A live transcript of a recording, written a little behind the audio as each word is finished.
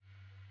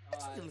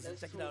still listen,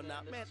 check it out now.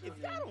 Man, if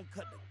y'all don't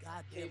cut the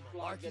goddamn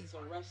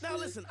malarkey. Now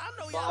listen, I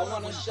know But y'all. I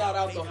want to shout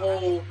out the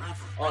whole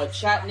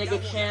chat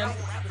nigga camp,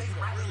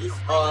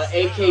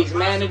 AK's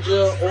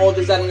manager, all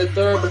this, that, and the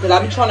third, because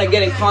I've been trying to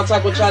get in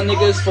contact with y'all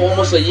niggas for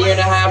almost a year and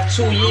a half,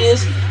 2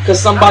 years, because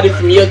somebody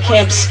from your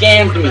camp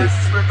scammed me.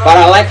 But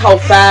I like how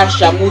fast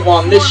y'all move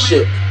on this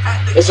shit.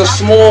 It's a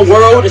small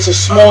world, it's a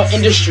small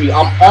industry.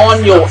 I'm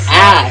on your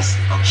ass.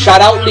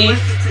 Shout out Leaf.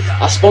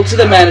 I spoke to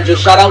the manager.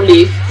 Shout out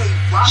Leaf.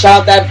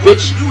 Shout out that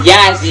bitch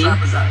Yazzie,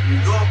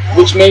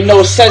 which made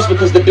no sense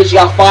because the bitch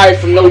got fired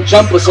from No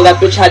Jumper, so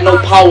that bitch had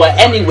no power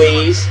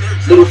anyways.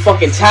 Little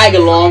fucking tag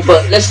along,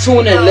 but let's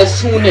tune in,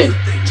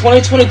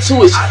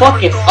 2022 is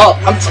fucking up.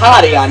 I'm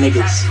tired of y'all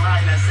niggas.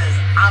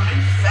 I'm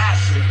in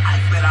fashion.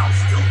 I bet I'll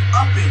still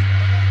up it.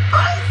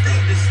 I think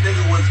this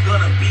nigga was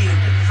gonna be a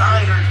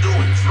designer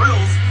doing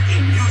drills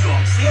in New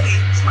York City.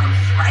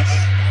 Right?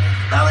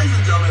 Now, ladies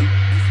and gentlemen,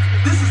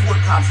 this is what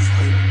cops is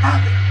claiming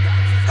happened.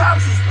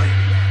 Cops is claiming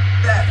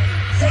that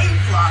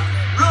Kayflock,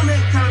 real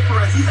name Kevin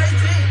Perez, he's 18.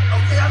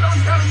 Okay, I know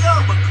he's kind of young,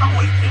 but come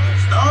on, you think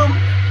it's dumb?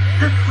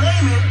 You're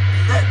claiming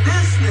that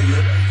this nigga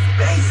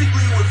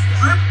basically was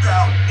dripped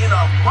out in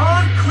a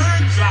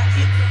Montclair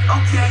jacket,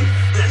 okay?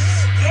 The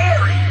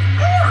scary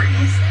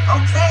Marys,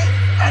 okay?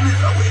 And is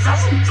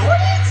that some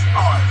Jordans?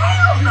 Oh,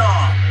 hell no!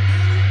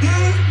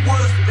 He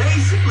was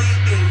basically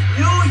in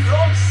New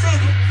York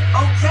City,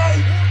 okay?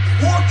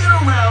 Walking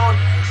around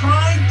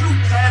trying to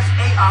catch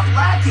a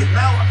black kid.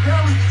 Now,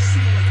 apparently you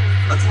see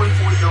a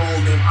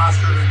 24-year-old named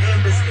Oscar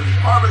Hernandez in his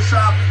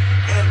barbershop,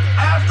 and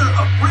after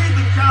a brief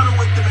encounter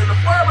with him in the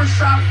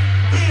barbershop,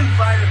 he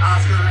invited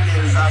Oscar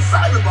Hernandez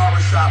outside the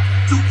barbershop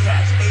to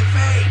catch a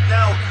fade.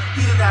 Now,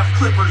 he didn't have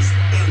clippers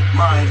in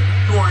mind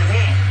nor in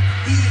hand.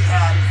 He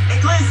had a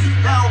glizzy.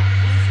 Now,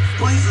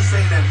 police are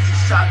saying that he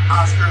shot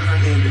Oscar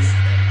Hernandez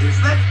in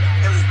his neck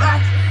and his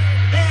back,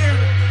 and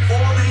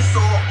all they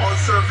saw on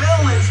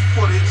surveillance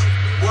footage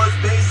was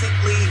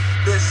basically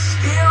the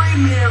scary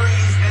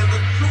Marys and the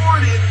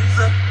Jordans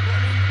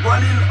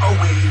running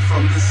away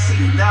from the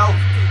scene. Now,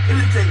 it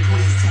didn't take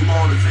police too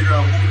long to figure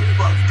out who the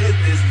fuck did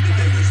this,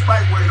 because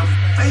despite wearing a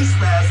face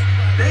mask,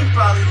 they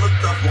probably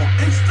looked up on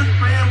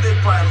Instagram, they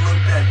probably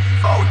looked at,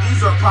 oh,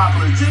 these are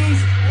popular jeans,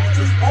 who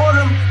just bought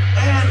them,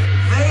 and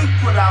they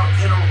put out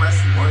an arrest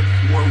warrant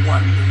for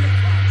one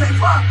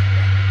kayflock.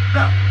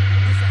 Now,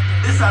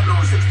 this happened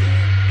over 16,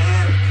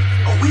 and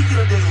a week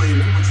and a day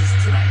later, which is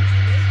tonight,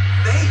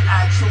 they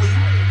actually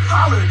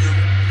collared him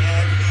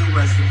and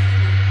arrested him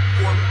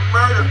for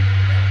murder.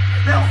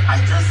 Now,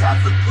 I just have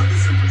to put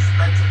this in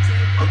perspective to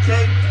you,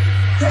 okay?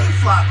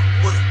 Kayflock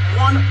was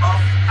one of,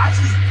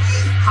 actually,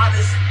 the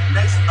hottest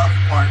next up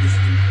artists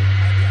in the world.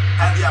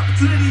 Had the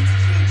opportunity to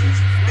change his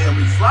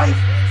family's life,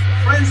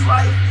 friends'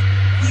 life,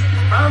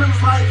 people around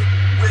him's life,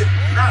 with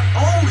not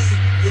only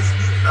his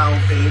newfound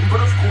fame,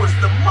 but of course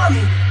the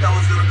money that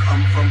was going to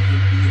come from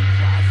him being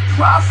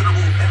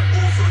profitable and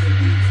also him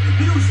being the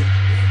music.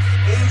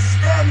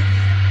 Instead,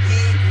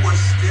 he was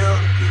still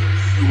in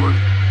New York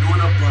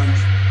doing a bunch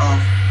of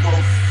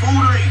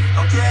buffoonery,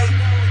 okay?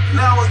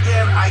 Now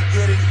again, I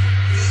get it.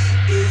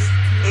 He is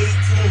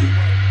 18,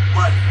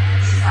 but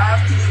we have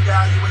to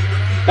evaluate the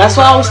people. That's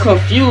why I was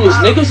confused.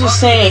 Niggas was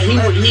saying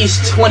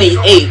he's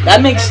 28.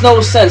 That makes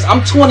no sense.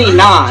 I'm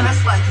 29.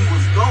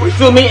 You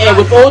feel me? And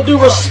with all due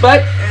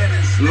respect,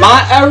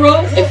 my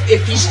era,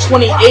 if he's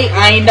 28,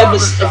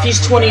 if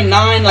he's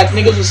 29, like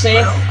niggas was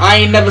saying, I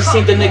ain't never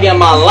seen the nigga in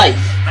my life.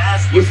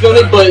 You feel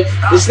me? But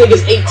this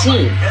nigga's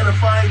 18.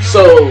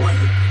 So,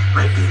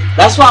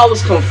 that's why I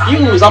was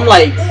confused. I'm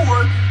like,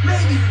 or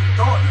maybe you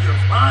thought your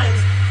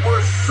rhymes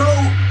were so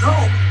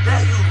dope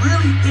that you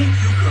really think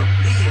you could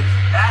be in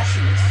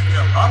fashion and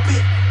still up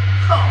it?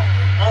 Come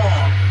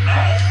on,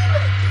 man.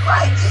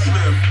 Like,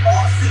 even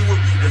Bossy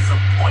would be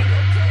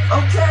disappointed.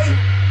 Okay?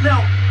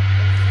 Now,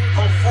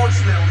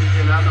 unfortunately,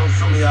 and I know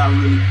some of y'all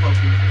really fuck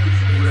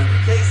with whatever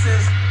the case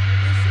is,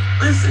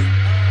 listen,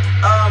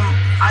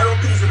 I don't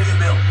think he's gonna get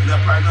bail. He got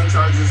prior gun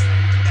charges,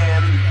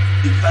 and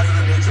because of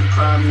the nature of the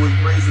crime, he was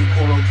raising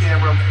court on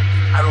camera.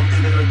 I don't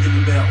think they're gonna give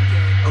him bail,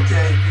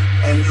 okay?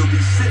 And he'll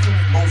be sitting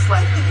most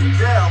likely in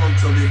jail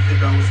until they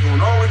figure out what's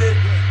going on with it.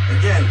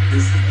 Again,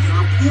 this is being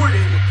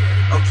reported,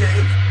 okay?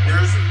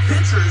 There's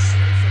pictures.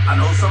 I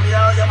know some of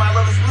y'all might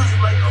love his music,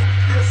 like, oh,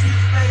 can't see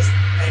his face.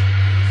 Hey,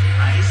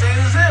 I ain't saying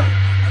it's him.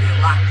 They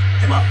locked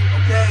him up,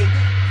 okay?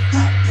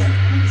 God damn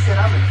it, he said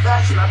I'm in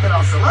fashion, I bet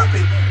I'll sell up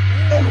it,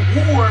 and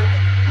wore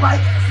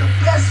like the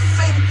best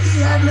fit he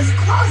had in his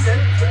closet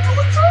to do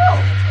a drill.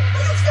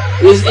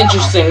 this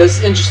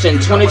is interesting.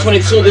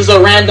 2022, this is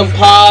a random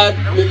pod.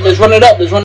 Let's run it up.